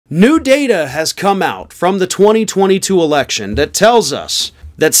New data has come out from the 2022 election that tells us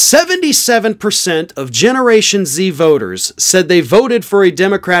that 77% of Generation Z voters said they voted for a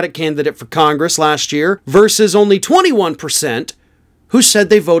Democratic candidate for Congress last year versus only 21% who said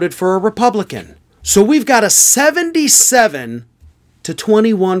they voted for a Republican. So we've got a 77 to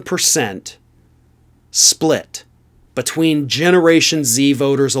 21% split between Generation Z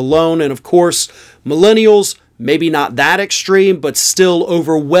voters alone, and of course, millennials, maybe not that extreme, but still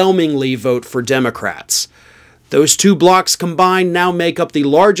overwhelmingly vote for Democrats. Those two blocks combined now make up the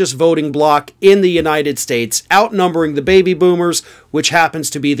largest voting bloc in the United States, outnumbering the baby boomers, which happens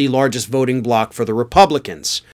to be the largest voting bloc for the Republicans.